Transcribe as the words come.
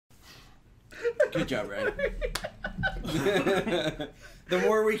Good job, Ryan. The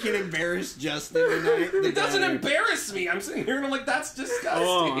more we can embarrass Justin tonight, It doesn't embarrass me. I'm sitting here and I'm like, that's disgusting.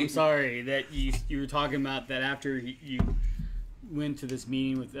 Oh, I'm sorry that you were talking about that after you went to this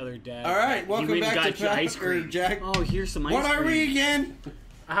meeting with the other dad. All right, welcome you went back and to got your ice cream. Jack. Oh, here's some ice What cream. are we again?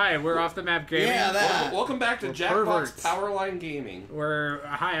 Hi, we're Off the Map Gaming. Yeah, that. Welcome back to We're Jackbox perverts. Powerline Gaming.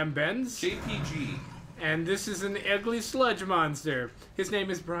 Hi, I'm Benz, JPG. and this is an ugly sludge monster. His name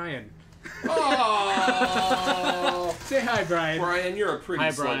is Brian. Oh, Say hi, Brian. Brian, you're a pretty Hi,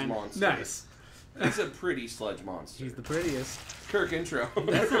 sludge Brian. monster. Nice. He's a pretty sludge monster. He's the prettiest. Kirk intro.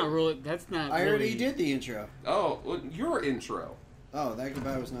 That's not really. That's not. I already really- did the intro. Oh, well, your intro. Oh, that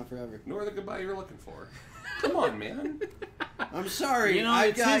goodbye was not forever. Nor the goodbye you're looking for. Come on, man. I'm sorry. You know,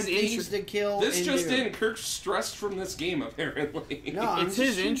 I've it's got his things intro- to kill. This and just do. in. Kirk's stressed from this game, apparently. No, I'm It's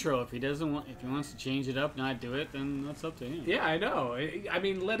his just- intro. If he doesn't want, if he wants to change it up, not do it, then that's up to him. Yeah, I know. I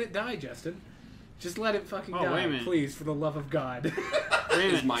mean, let it die, Justin. Just let it fucking Oh, die, wait a minute. please, for the love of God. Wait a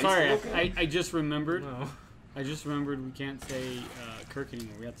Is minute. mine Sorry, still okay? I just remembered. No. I just remembered we can't say Kirk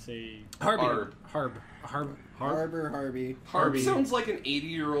anymore. We have to say Harb. Harb. Harbor Harvey. Harb Harvey. sounds like an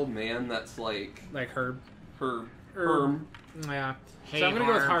 80-year-old man that's like Like Herb. Herm. Yeah. Hey, So I'm gonna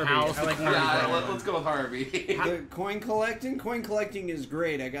go with Harb, Harvey. how's I the like corn Harvey. Yeah, Harvey. let's go with Harvey. The coin collecting. Coin collecting is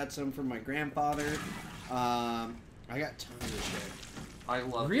great. I got some from my grandfather. I got tons of shit. I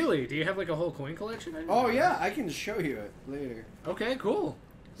love it. Really? Do you have like a whole coin collection? I didn't Oh know. yeah, I can show you it later. Okay, cool.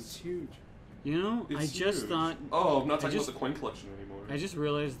 It's huge. You know, I It's just huge. thought. Oh, I'm not talking just- about the coin collection anymore. I just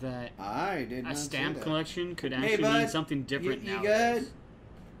realized that I did not a say stamp that. collection could Hey, actually bud, mean something different you nowadays. good?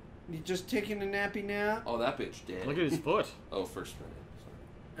 You just taking a nappy nap? Oh, that bitch did. Look at his foot. Oh, first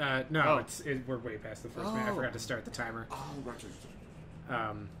minute. No, Oh. we're way past the first minute. I Oh. forgot to start the timer. Oh, Roger.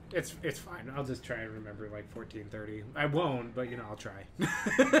 It's fine. I'll just try and remember like 14:30. I won't, but you know I'll try.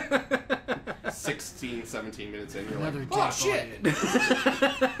 16, 17 minutes in, you're Another like, death oh shit!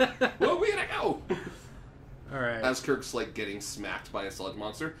 Well, we gotta go! All right. As Kirk's like getting smacked by a sludge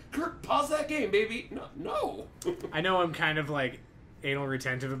monster. Kirk, pause that game, baby! No! I know I'm kind of like anal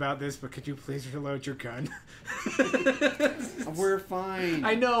retentive about this, but could you please reload your gun? We're fine.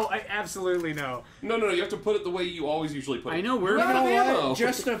 I know. I absolutely know. No, you have to put it the way you always usually put it. I know we're Run You out know of ammo. what?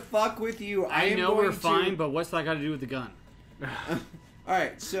 Just to fuck with you, I am know going we're fine, to... but what's that got to do with the gun?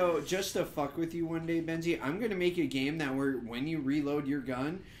 Alright, so just to fuck with you one day, Benzie, I'm going to make a game that where when you reload your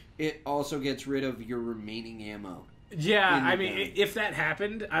gun, it also gets rid of your remaining ammo. Yeah, In the I mean, gun. if that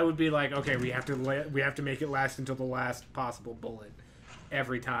happened, I would be like, okay, we have to make it last until the last possible bullet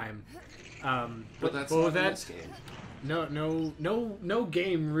every time. But that's what not was in that? this game. No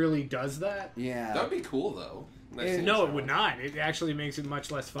game really does that. Yeah. That would be cool, though. Nice Yeah. and No, it challenge. would not. It actually makes it much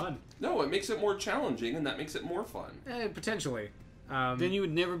less fun. No, it makes it more challenging, and that makes it more fun. Potentially. Then you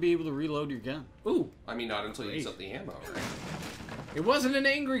would never be able to reload your gun. Ooh, I mean, not until you use Great. up the ammo, right? it wasn't an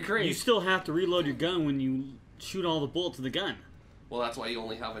angry crate. You still have to reload your gun when you shoot all the bullets of the gun. Well, that's why you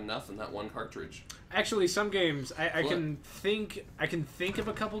only have enough in that one cartridge. Actually, some games I What? can think of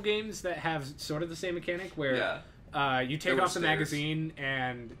a couple games that have sort of the same mechanic where Yeah. you There take were off the stairs. magazine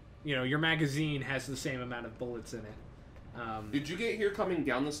and your magazine has the same amount of bullets in it. Did you get here coming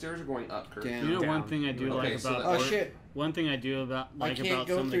down the stairs or going up, Kirk? Down. You know, one Down. thing I do Okay, like so about that- Oh Or- shit. one thing I do about I can't about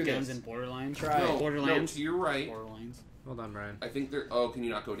go some of the through guns this. in Borderlands. Try. No, Borderlands. to your right. Borderlands. Hold on, Brian. I think there. Oh, can you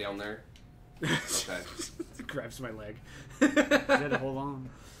not go down there? Okay. Grabs my leg. You gotta hold on.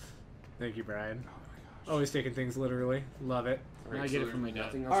 Thank you, Brian. Always taking things literally. Love it. I get it from my there's dad.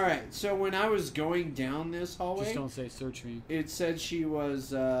 nothing else. Alright, so when I was going down this Just hallway, don't say search me. it said she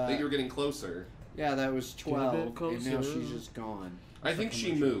was, I think you're getting closer. yeah, that was Get a bit 12, and now closer. she's just gone. I think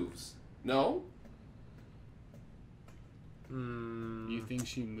she moves. No? You think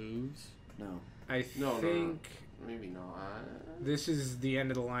she moves? No. I No, no, no. think Maybe not. this is the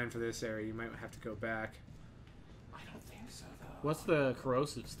end of the line for this area. You might have to go back. I don't think so, though. What's the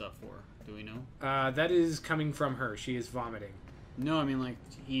corrosive stuff for? Do we know? That is coming from her. She is vomiting. No, I mean like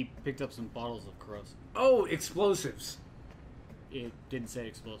he picked up some bottles of corrosive. Oh, explosives. It didn't say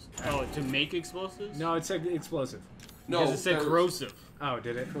explosive. Oh, to make explosives? No, it said explosive. No, because it said there- corrosive. Oh,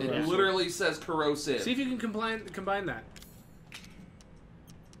 did it? It Yeah. literally says corrosive. See if you can combine that.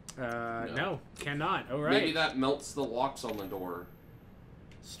 No, cannot. All right. Maybe that melts the locks on the door.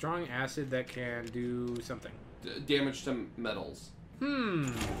 Strong acid that can do something. Damage to metals.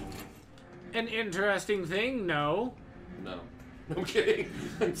 An interesting thing. No. No. I'm kidding.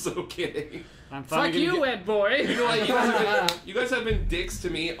 I'm so kidding. I'm Fuck finally you, gonna Ed boy. You know what? You guys have been dicks to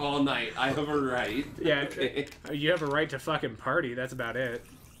me all night. I have a right. Yeah. Okay. You have a right to fucking party. That's about it.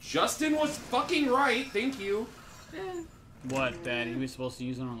 Justin was fucking right. Thank you. What? That he was supposed to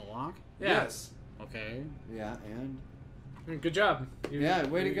use it on the lock? Yeah. Yes. Okay. Yeah, and Good job. Yeah,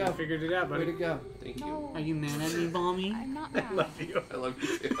 way to you go. Figured it out, way buddy. to go. Thank you. No, Are you mad at me, Balmy? I'm not I mad. love you. I love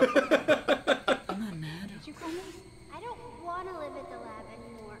you too. I'm not mad. Did you call me? I don't want to live at the lab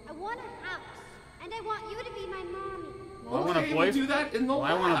anymore. I want a house. And I want you to be my mommy. Well, I want a Okay, boy- we'll do that in the Well,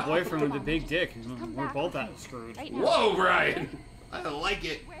 I want a lab. boyfriend with a big dick. Come We're back both with out me. screwed. Right now. Whoa, Brian! I like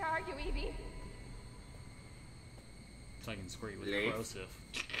it. Where are you, Evie? So I can squirt you with Leaf. corrosive.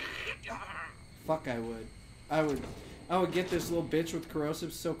 Fuck, I would get this little bitch with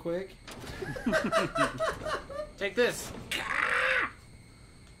corrosive so quick. Take this.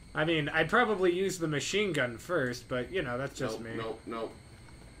 I mean, I'd probably use the machine gun first, but you know, that's just Nope, me. nope.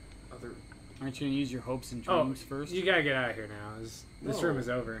 Other. Aren't you gonna use your hopes and Oh, dreams first? you gotta get out of here now. This No. room is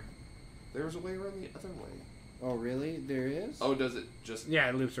over. There's a way around the other way. Oh, really? There is? Oh, does it just? Yeah,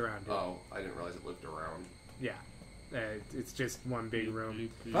 it loops around. Dude. Oh, I didn't realize it looped around. Yeah. It's just one big room.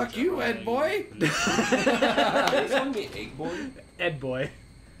 Fuck you, Ed boy! Are you calling me Egg Boy? Ed Boy.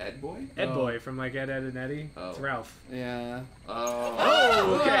 Ed Boy? Ed Oh. Boy from like Ed, Ed, and Eddie. Oh. It's Ralph. Yeah.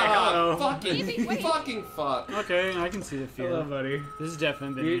 Oh, okay, hello. Fucking, Wait. fucking fuck. Okay, I can see the Hello, fear. buddy. This is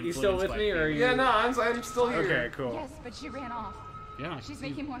definitely been You still influenced with by me, or fear. are you? Yeah, no, I'm still here. Okay, cool. Yes, but she ran off. Yeah, She's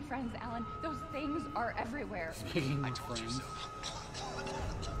making more friends, Alan. Those things are everywhere. making more friends.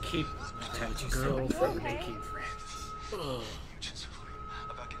 Keep that you girl so from okay? making friends. Ugh.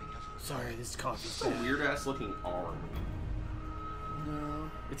 Sorry, this coffee's It's a bad. weird ass looking arm. No.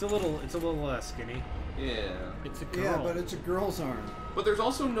 It's a little skinny. Yeah. It's a girl. Yeah, but it's a girl's arm. But there's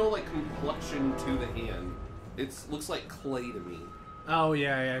also no like complexion to the hand. It looks like clay to me. Oh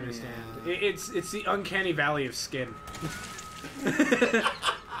yeah, I understand. Yeah. It's the uncanny valley of skin.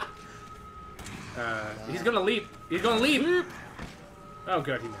 He's gonna leap. He's gonna leap. Oh,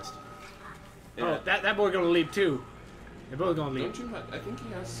 good, he missed. Yeah. Oh, that boy gonna leap too. They're both gonna leap. Don't you have? I think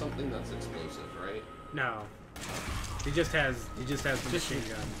he has something that's explosive, right? No, he just has the machine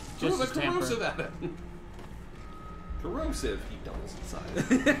gun. Throw Just the his temper. corrosive at him. Corrosive. He doubles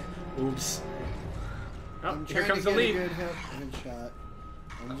inside. Oops. Oh, I'm here trying comes to the get leap. a good headshot.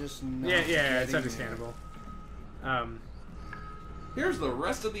 I'm just not Yeah, it's getting understandable. Here's the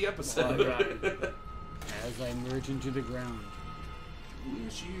rest of the episode. Alright. As I merge into the ground.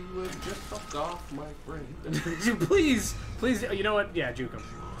 Wish you would just fuck off, my friend. please, you know what? Yeah, juke him.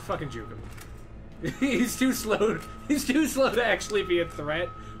 Fucking juke him. He's too slow. He's too slow to actually be a threat.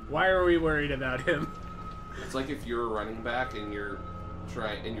 Why are we worried about him? It's like if you're a running back and you're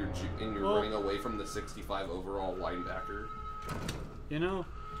Well- running away from the 65 overall linebacker. You know,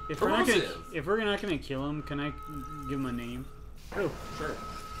 if Corrosive. we're not gonna kill him, can I give him a name? Oh, Sure.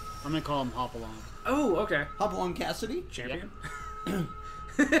 I'm gonna call him Hopalong. oh, okay. Hopalong Cassidy? Champion.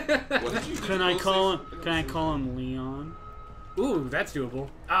 What did you? Can I call him Leon? Ooh, that's doable.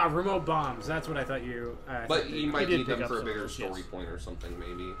 Ah, remote bombs. That's what I thought you. But you might did need pick them up for a some bigger of those, story yes. point or something,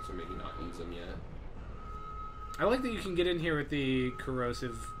 maybe. So maybe not use them yet. I like that you can get in here with the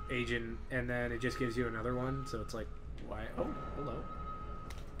corrosive agent, and then it just gives you another one. So it's like, why? Oh, hello.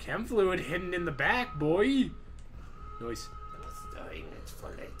 Chem fluid hidden in the back, boy. Noise. It's for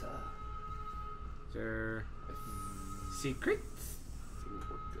later. Sir. Secrets. I think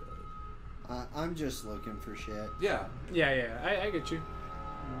we're good. I'm just looking for shit. Yeah. Yeah, I get you.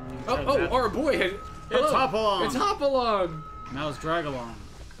 Oh, Oh, our boy. It's Hopalong. It's Hopalong. Now it's Dragalong.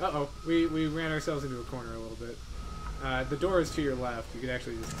 Uh-oh. We ran ourselves into a corner a little bit. The door is to your left. You could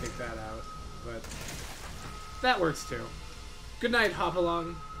actually just take that out. But that works too. Good night,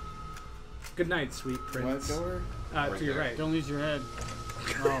 Hopalong. Good night, sweet What prince. door? Right To your there. right. Don't lose your head.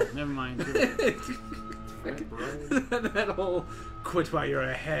 Oh, never mind. Right, Brian? That whole quit while you're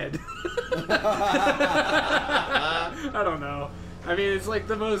ahead. I don't know. I mean, it's like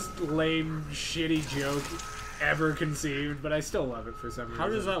the most lame, shitty joke ever conceived, but I still love it for some reason. How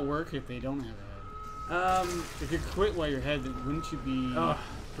does that work if they don't have a head? If you quit while you're head, then wouldn't you be? Oh,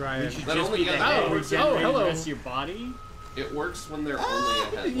 Brian. Wouldn't you That just only be the gets- head Oh, regenerating hello. the rest of your body? It works when they're only a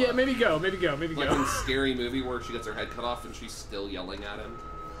head. Yeah, left. maybe go. Like go. in Scary Movie where she gets her head cut off and she's still yelling at him.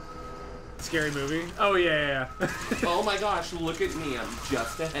 Scary movie. Oh yeah. Oh my gosh, look at me, I'm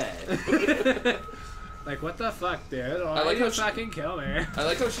just a head. Like what the fuck, dude? Oh, I like you how she- fucking kill me. I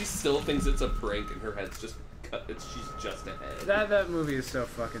like how she still thinks it's a prank and her head's just cut. She's just a head. That movie is so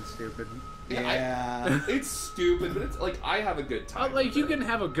fucking stupid. Yeah. It's stupid, but it's like I have a good time. Like with you it. can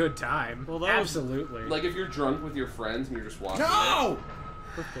have a good time. Well, that was- Absolutely. Like if you're drunk with your friends and you're just watching. No!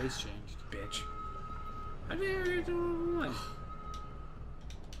 Her face changed. bitch. I mean, what?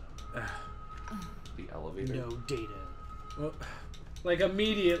 The elevator. No data. Well, Like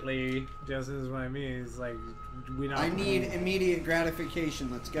immediately, just as what I mean is like we not. I need immediate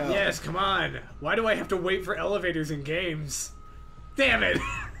gratification. Let's go. Yes, come on. Why do I have to wait for elevators in games? Damn it!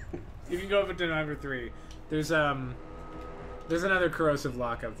 You can go up to number 3. There's another corrosive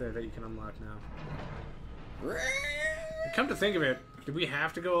lock up there that you can unlock now. Come to think of it, did we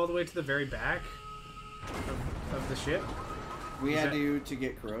have to go all the way to the very back of the ship? We had to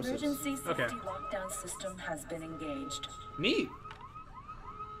get corrosive. Emergency safety Okay. lockdown system has been engaged. Neat.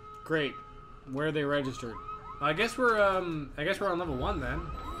 Great. Where are they registered? I guess we're on level 1 then.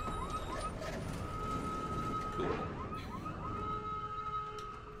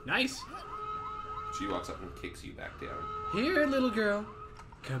 Nice. She walks up and kicks you back down. Here, little girl.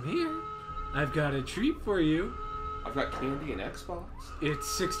 Come here. I've got a treat for you. I've got candy and Xbox. It's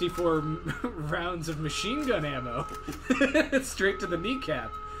 64 rounds of machine gun ammo. Straight to the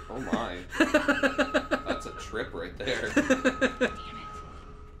kneecap. Oh my. That's a trip right there.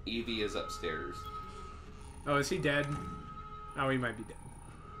 Evie is upstairs. Oh, is he dead? Oh, he might be dead.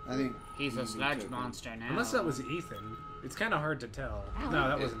 I think He's a we sludge took it. monster now. Unless that was Ethan. It's kind of hard to tell. Alan? No,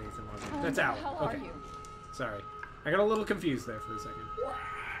 that wasn't Ethan, was it? That's Alan. How Okay. are you? Sorry. I got a little confused there for a second.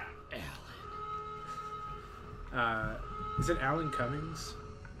 Alan. Is it Alan Cummings?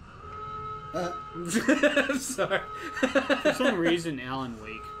 Sorry. For some reason, Alan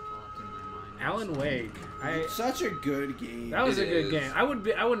Wake popped in my mind. Alan Wake. Such a good game. That was It a good is. game. I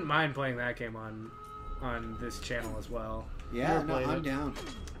wouldn't mind playing that game on this channel as well. Yeah, Never no, played I'm it. down.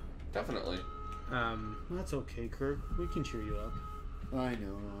 Definitely. That's okay, Kirk. We can cheer you up. I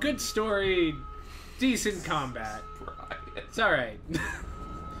know. Good story, decent combat. Brian. It's all right.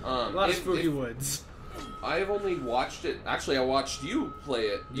 A lot of spooky if- woods. I've only watched it. Actually, I watched you play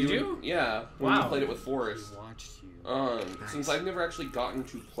it. Did you? Yeah. When Wow. you played it with Forrest. We watched you. Since I've never actually gotten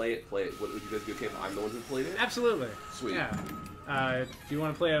to play it, what would you guys do? Okay, I'm the one who played it. Absolutely. Sweet. Yeah. Do you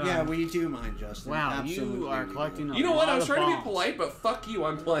want to play it on? Yeah, we do mind, Justin. Wow, Absolutely you are we do. collecting a You know what? I lot was of trying to be bombs. polite, but fuck you,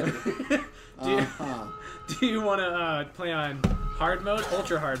 I'm playing. Do you, Uh-huh. do you want to play on hard mode,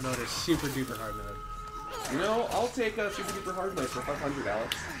 ultra hard mode, or super duper hard mode? You know, I'll take a super duper hard mode for 500,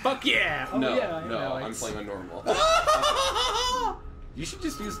 Alex. Fuck yeah! Oh, no, yeah, no, Alex. I'm playing on normal. You should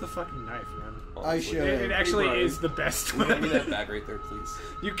just use the fucking knife, man. I should. It actually Brian. is the best Can you hand me that one. bag right there, please?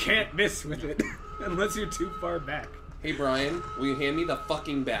 You can't miss with it unless you're too far back. Hey, Brian, will you hand me the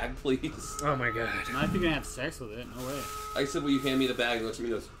fucking bag, please? Oh my god. Not if you're gonna have sex with it. No way. I said, will you hand me the bag? He looks at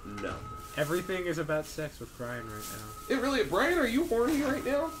me and goes, no. Everything is about sex with Brian right now. It really, Brian, are you horny right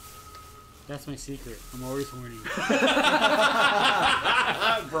now? That's my secret. I'm always horny.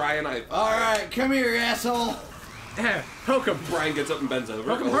 Brian, All right, come here, asshole. Poke him. Brian gets up and bends over.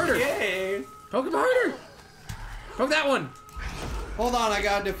 Poke him harder. Okay. Poke him harder. Poke that one. Hold on, I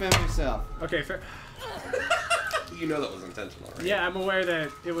gotta defend myself. Okay, fair. You know that was intentional, right? Yeah, I'm aware that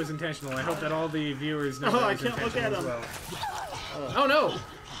it was intentional. I hope that all the viewers know Oh, that I it was can't look intentional at as him. well. Oh no!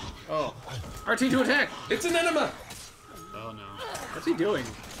 Oh. RT to attack! It's an enema! Oh no. What's he doing?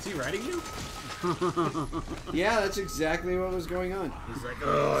 Is he riding you? Yeah, that's exactly what was going on. He's like,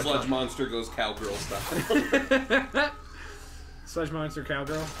 oh, Sludge monster goes cowgirl style. Sludge Monster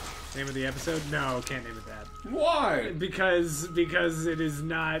Cowgirl. Name of the episode? No, can't name it that. Why? Because it is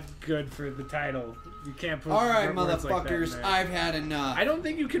not good for the title. You can't put All right, words like that in motherfuckers, there. I've had enough. I don't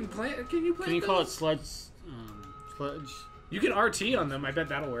think you can play. Can you play? Can you call it those? sludge? You can RT on them. I bet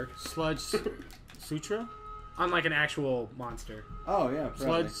that'll work Sludge Sutra? on like an actual monster. Oh yeah,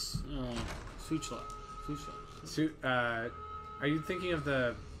 probably. Sludge Sutra. Are you thinking of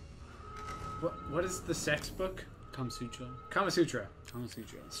the? What is the sex book? Kama Sutra. Kama Sutra. Kama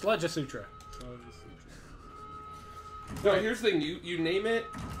Sutra. Sludge Sutra. No, here's the thing. You name it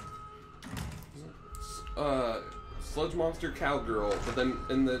Sludge Monster Cowgirl, but then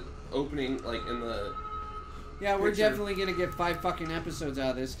in the opening, like in the... Yeah, we're Picture. definitely gonna get 5 fucking episodes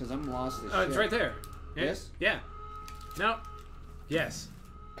out of this because I'm lost as Oh, shit. it's right there. Yes? Yeah. No. Yes.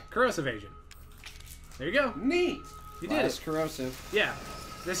 Corrosive agent. There you go. Neat! You did Less it. corrosive. Yeah.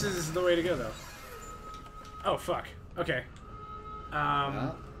 This is the way to go, though. Oh, fuck. Okay.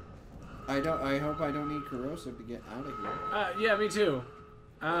 Well, I hope I don't need corrosive to get out of here. Yeah, me too.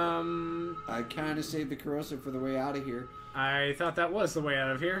 I kind of saved the corrosive for the way out of here. I thought that was the way out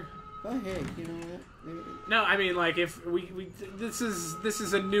of here. But hey, you know what? No, I mean, like, if we this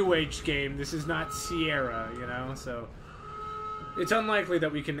is a new age game. This is not Sierra, you know, so it's unlikely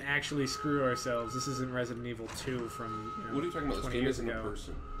that we can actually screw ourselves. This isn't Resident Evil 2 from, you know, What are you talking about? This 20 game years isn't a ago.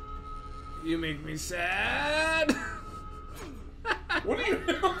 person. You make me sad. What are you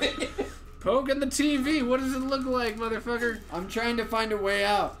doing? Poking the TV. What does it look like, motherfucker? I'm trying to find a way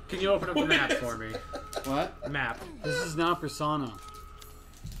out. Can you open up the map for me? What? Map. This is not Persona.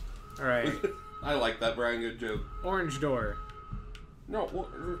 All right. I like that, Brian. Good joke. Orange door. No, what?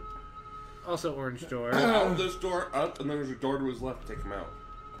 Also orange door. Out this door, up, and then there's a door to his left. Take him out.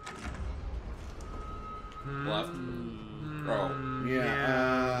 Left. Oh.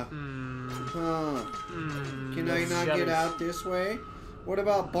 Yeah. Huh. Can I not get out this way? What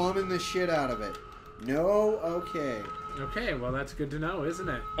about bombing the shit out of it? No? Okay. Okay, well that's good to know, isn't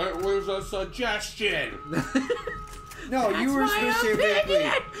it? It was a suggestion. No, you were specifically.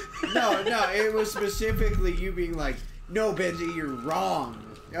 No, it was specifically you being like, no, Benji, you're wrong.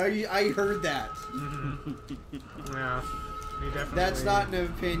 I heard that. Yeah. You definitely. That's not an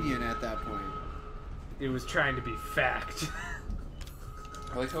opinion at that point. It was trying to be fact.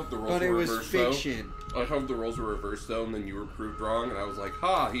 I like how the roles But it were was reversed, fiction. though. I like how the roles were reversed, though, and then you were proved wrong, and I was like,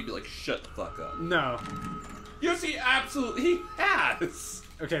 ha! He'd be like, shut the fuck up. No. Yes, he absolutely has!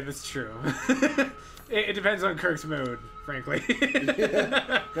 Okay, that's true. It depends on Kirk's mood, frankly.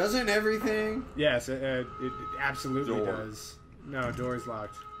 Doesn't everything? Yes, it absolutely Door. does. No, door's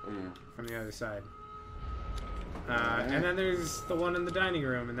locked Mm. from the other side. And then there's the one in the dining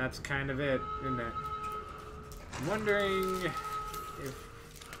room, and that's kind of it, isn't it? I'm wondering if...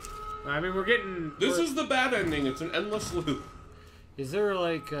 I mean, we're getting... This is the bad ending. It's an endless loop. Is there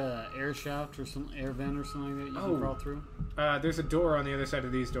like a air shaft or some air vent or something that you can crawl through? There's a door on the other side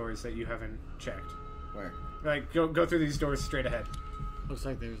of these doors that you haven't checked. Where? Like, go through these doors straight ahead. Looks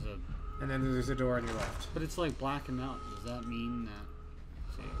like there's a... And then there's a door on your left. But it's like blackened out. Does that mean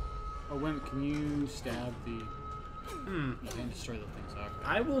that... See. Oh, wait, can you stab the... You can't destroy the things. Okay.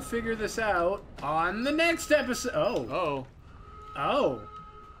 I will figure this out on the next episode. Oh.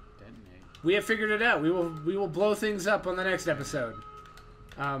 Detonate. We have figured it out. We will blow things up on the next episode.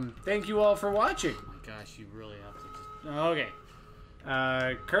 Thank you all for watching. Oh my gosh, you really have to just...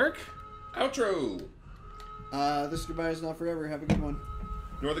 Okay. Kirk? Outro! This goodbye is not forever. Have a good one.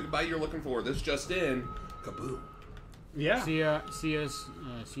 Nor the goodbye you're looking for. This just in. Kaboom. Yeah. See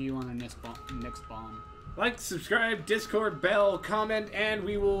you on the next bomb. Like, subscribe, Discord, bell, comment, and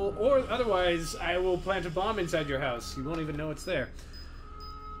we will, or otherwise, I will plant a bomb inside your house. You won't even know it's there.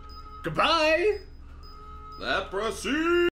 Goodbye! Leprosy!